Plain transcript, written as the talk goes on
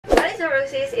What's up,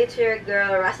 Rosies? It's your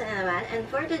girl, Rosa naman. And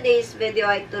for today's video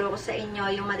ay turo ko sa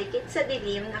inyo yung Marikit sa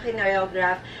Dilim na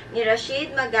kinoreograph ni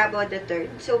Rasheed, Magabo III.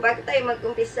 So, bago tayo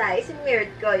mag-umpisa,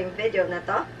 isimirrored ko yung video na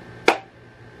to.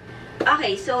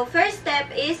 Okay, so first step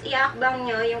is iakbang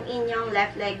nyo yung inyong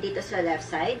left leg dito sa left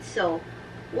side. So,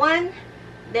 1,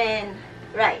 then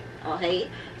right. Okay?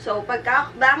 So,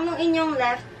 pagkaakbang ng inyong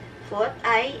left foot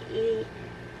ay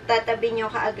tatabi nyo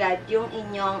kaagad yung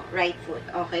inyong right foot.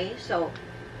 Okay? So,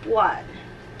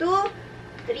 1, 2,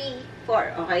 3,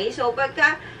 4. Okay? So,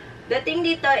 pagka dating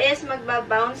dito is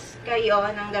magbabounce kayo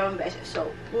ng 2 beses. So,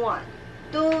 1,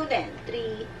 2, then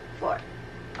 3, 4.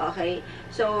 Okay?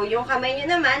 So, yung kamay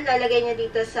nyo naman, lalagay nyo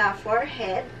dito sa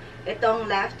forehead. Itong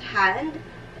left hand,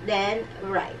 then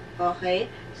right.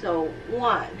 Okay? So,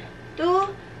 1, 2,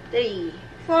 3,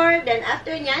 4. Then,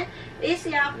 after nyan, is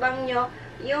iakbang nyo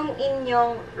yung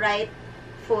inyong right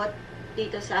foot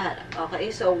dito sa harap.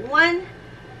 Okay? So, 1,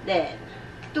 then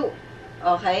 2.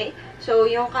 Okay? So,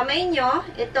 yung kamay nyo,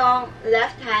 itong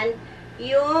left hand,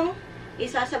 yung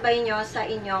isasabay nyo sa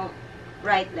inyong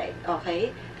right leg. Okay?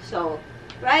 So,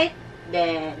 right,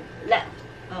 then left.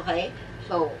 Okay?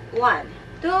 So, 1,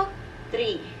 2,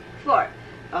 3, 4.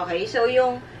 Okay? So,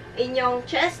 yung inyong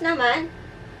chest naman,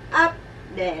 up,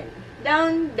 then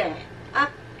down, then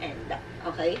up, and down.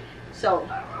 Okay? So,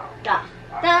 tak,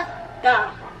 tak,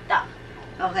 tak, tak.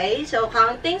 Okay? So,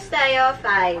 countings tayo.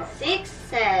 5, 6,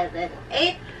 7,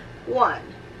 8, 1,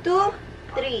 2,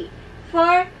 3,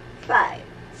 4, 5,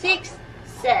 6,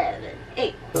 7,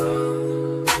 8.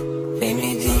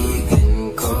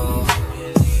 Pinitigan ko,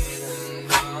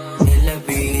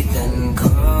 nilapitan ko,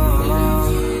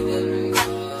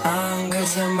 hanggang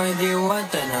sa may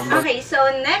diwata naman. Okay, so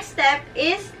next step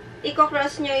is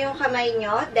i-cross nyo yung kamay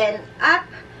nyo, then up,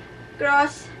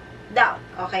 cross, down.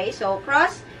 Okay, so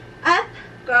cross, up,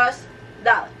 cross,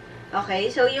 down.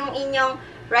 Okay, so yung inyong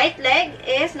right leg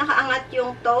is nakaangat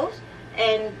yung toes,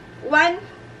 and 1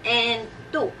 and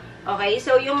 2. Okay,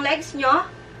 so yung legs nyo,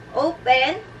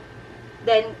 open,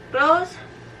 then close,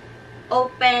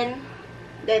 open,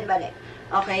 then balik.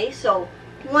 Okay, so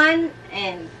 1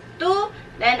 and 2.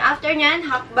 Then, after nyan,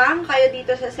 hakbang kayo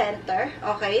dito sa center.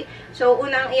 Okay? So,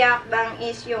 unang iakbang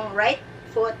is yung right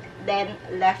foot, then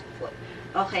left foot.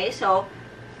 Okay? So,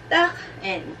 tak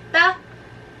and tak,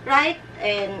 right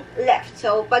and left.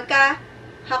 So, pagka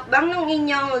hakbang ng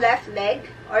inyong left leg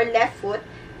or left foot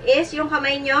is yung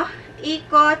kamay nyo,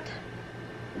 ikot,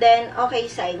 then okay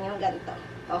sign yung ganito.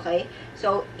 Okay?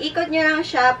 So, ikot nyo lang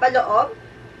siya paloob.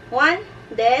 1,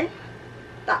 then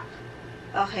tak.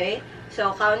 Okay?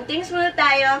 So, countings muna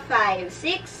tayo. 5,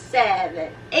 6,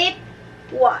 7, 8,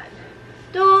 1,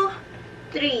 2,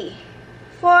 3,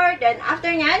 4. Then, after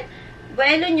nyan,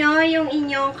 buwelo nyo yung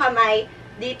inyong kamay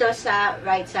dito sa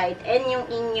right side and yung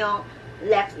inyong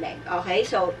left leg. Okay?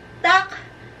 So, tak.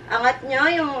 Angat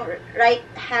nyo yung right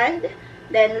hand.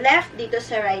 Then, left dito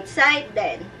sa right side.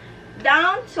 Then,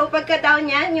 down. So, pagka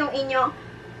down yan, yung inyong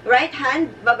right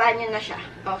hand, baba nyo na siya.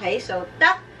 Okay? So,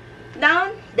 tak.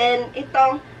 Down. Then,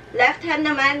 itong left hand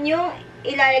naman, yung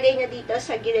ilalagay nyo dito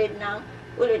sa gilid ng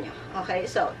ulo nyo. Okay?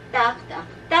 So, tak, tak,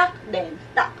 tak, then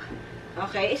tak.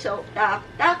 Okay? So, tak,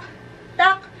 tak,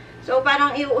 tak. So,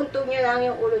 parang iuuntog nyo lang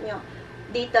yung ulo nyo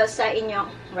dito sa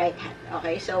inyong right hand.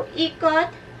 Okay? So,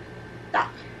 ikot,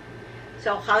 tak.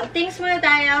 So, countings muna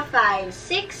tayo. 5,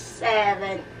 6,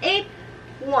 7, 8,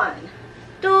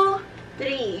 1, 2,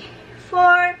 3,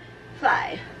 4,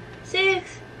 5,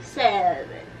 6,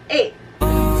 7, 8.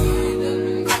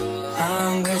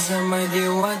 Hanggang sa may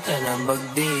diwata ng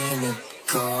pagdinig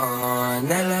ko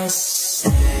nalasing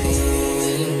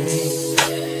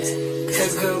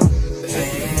kagabi.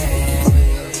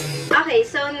 Okay,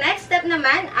 so next step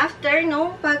naman, after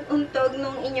nung pag-untog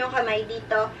nung inyong kamay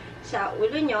dito sa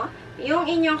ulo nyo, yung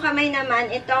inyong kamay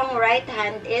naman, itong right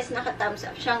hand is naka-thumbs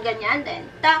up. Siyang ganyan, then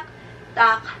tak,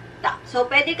 tak, tak. So,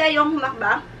 pwede kayong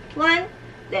humakbang.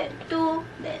 1, then 2,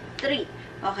 then 3.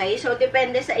 Okay, so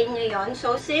depende sa inyo yon.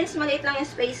 So, since maliit lang yung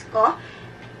space ko,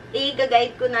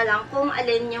 i-guide ko na lang kung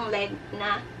alin yung leg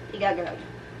na igagalaw nyo.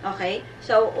 Okay,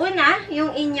 so una,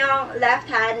 yung inyong left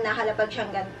hand nakalapag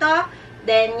siyang ganito.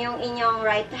 Then, yung inyong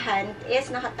right hand is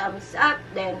naka-thumbs up.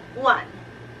 Then, 1,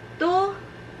 2,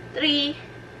 3,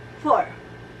 4.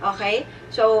 Okay,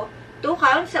 so 2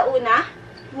 count sa una.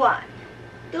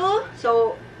 1, 2.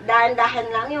 So,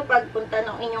 dahan-dahan lang yung pagpunta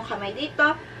ng inyong kamay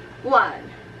dito.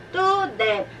 1, 2,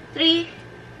 then 3,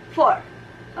 4.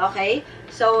 Okay?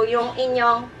 So, yung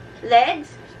inyong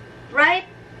legs, right,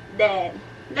 then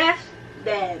left,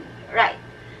 then right.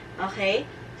 Okay?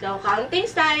 So,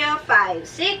 countings tayo. 5,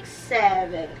 6,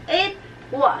 7, 8,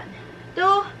 1, 2,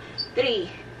 3,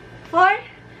 4,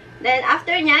 Then,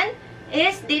 after nyan,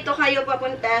 is dito kayo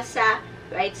papunta sa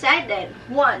right side. Then,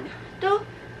 1, 2,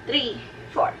 3,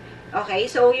 4. Okay,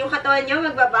 so yung katawan nyo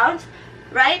magbabounce.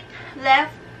 Right,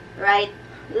 left, right,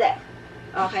 left.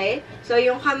 Okay, so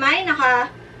yung kamay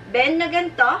naka-bend na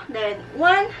ganito. Then,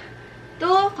 1,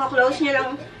 2, ka-close nyo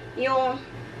lang yung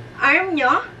arm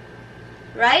nyo.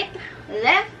 Right,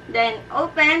 left, then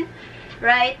open,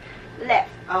 right,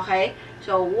 left. Okay,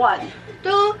 so 1,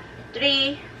 2,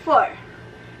 3, 4.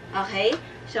 Okay,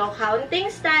 so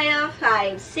counting tayo.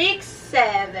 5, 6,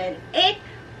 7, 8,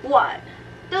 1,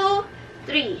 2,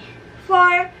 3,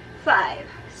 4, 5,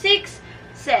 6,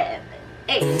 7,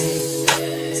 8.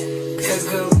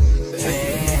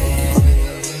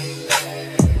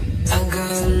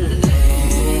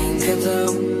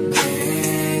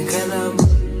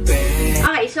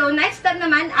 Okay, so next step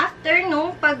naman, after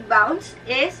nung pag-bounce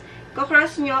is,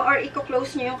 ko-cross nyo or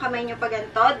i-close nyo yung kamay nyo pa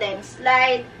ganito, then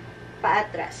slide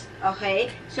paatras. Okay?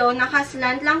 So,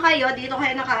 nakaslant lang kayo. Dito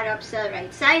kayo nakaharap sa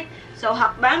right side. So,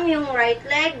 hakbang yung right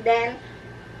leg, then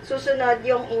susunod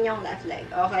yung inyong left leg.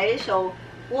 Okay? So,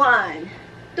 1,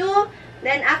 2,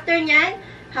 then after nyan,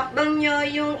 hakbang nyo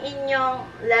yung inyong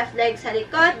left leg sa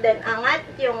likod, then angat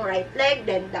yung right leg,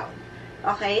 then down.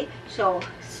 Okay? So,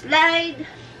 slide,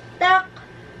 tuck,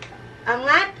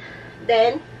 angat,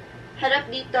 then harap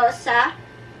dito sa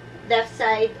left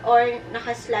side or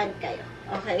nakaslant kayo.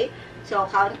 Okay? So,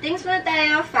 countings muna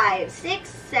tayo. 5, 6,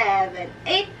 7,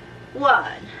 8,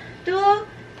 1, 2,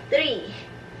 3,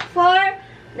 4.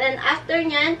 Then, after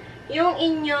nyan, yung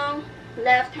inyong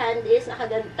left hand is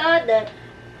nakaganto. Then,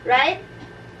 right,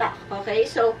 tuck. Okay?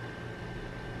 So,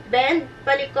 bend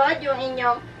palikod yung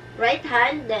inyong right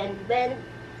hand. Then, bend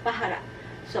paharap.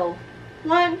 So,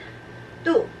 1,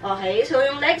 2. Okay? So,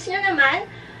 yung legs nyo naman,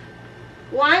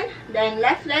 1, then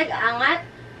left leg, angat,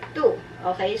 2.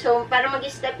 Okay? So, para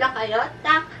mag-step lang kayo,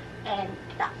 tuck and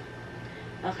tuck.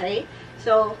 Okay?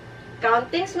 So,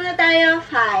 countings muna tayo.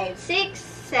 5, 6,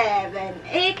 7,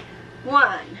 8,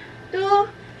 1,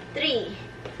 2, 3,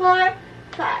 4,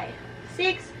 5,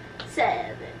 6,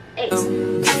 7, 8.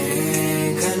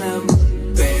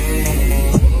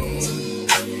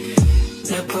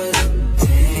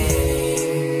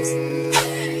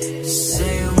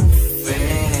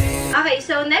 Okay,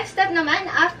 so next step naman,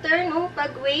 after nung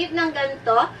pag-wave ng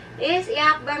ganito, is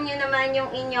ihakbang nyo naman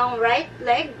yung inyong right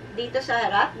leg dito sa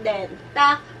harap, then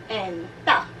tuck and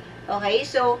tuck. Okay,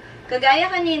 so kagaya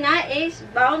kanina is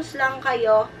bounce lang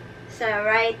kayo sa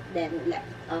right, then left.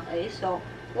 Okay, so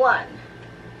 1,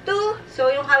 2,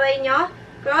 so yung kamay nyo,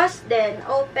 cross, then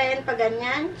open, pa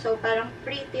ganyan. So parang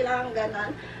pretty lang,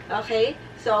 ganon. Okay,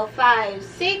 so 5,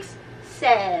 6,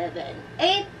 7,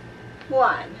 8,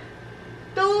 1,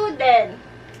 2, then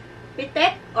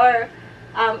pitek or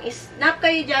snap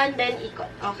kayo dyan, then ikot.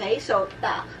 Okay, so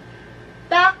tuck,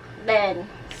 tuck, then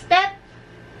step,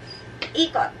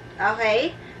 ikot.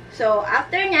 Okay, so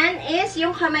after nyan is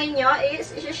yung kamay nyo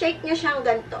is shake nyo siyang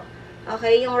ganito.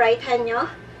 Okay, yung right hand nyo,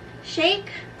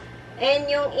 shake, and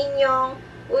yung inyong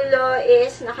ulo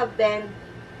is nakabend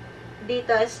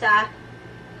dito sa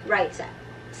right side,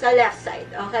 sa left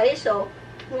side. Okay, so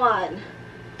 1,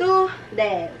 2,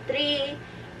 then 3,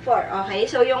 4. Okay,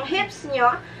 so yung hips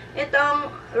nyo,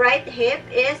 itong right hip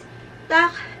is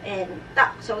tuck and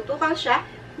tuck. So, tukang siya.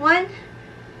 1,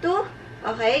 2,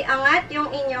 okay, angat yung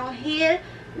inyong heel,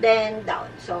 then down.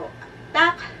 So,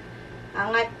 tuck,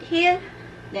 angat heel,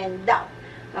 then down.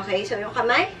 Okay, so yung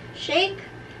kamay, shake,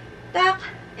 tuck,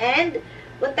 and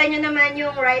punta nyo naman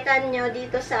yung right hand nyo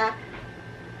dito sa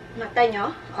mata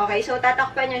nyo. Okay, so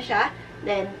tatakpan nyo siya,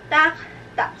 then tuck,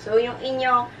 tuck. So, yung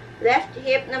inyong left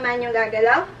hip naman yung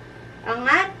gagalaw.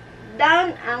 Angat,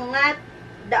 down, angat,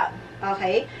 down.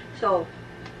 Okay? So,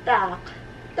 tuck,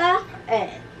 tuck,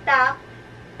 and tuck,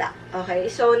 tuck. Okay?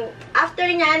 So, after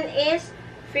nyan is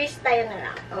freestyle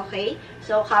na lang. Okay?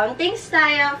 So, countings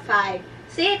tayo. 5,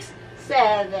 6,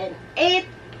 7, 8,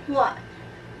 1,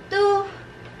 2,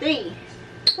 3,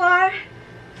 4,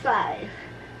 5,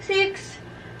 6,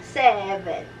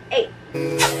 7, 8.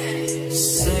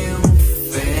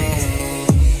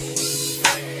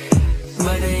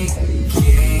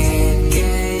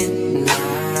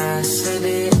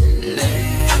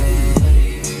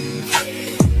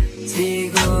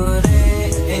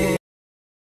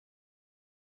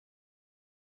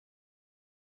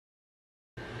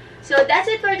 So,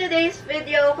 that's it for today's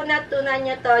video. Kung natutunan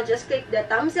nyo to, just click the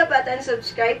thumbs up button,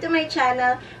 subscribe to my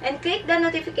channel, and click the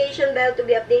notification bell to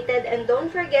be updated. And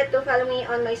don't forget to follow me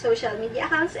on my social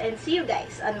media accounts. And see you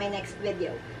guys on my next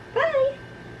video. Bye!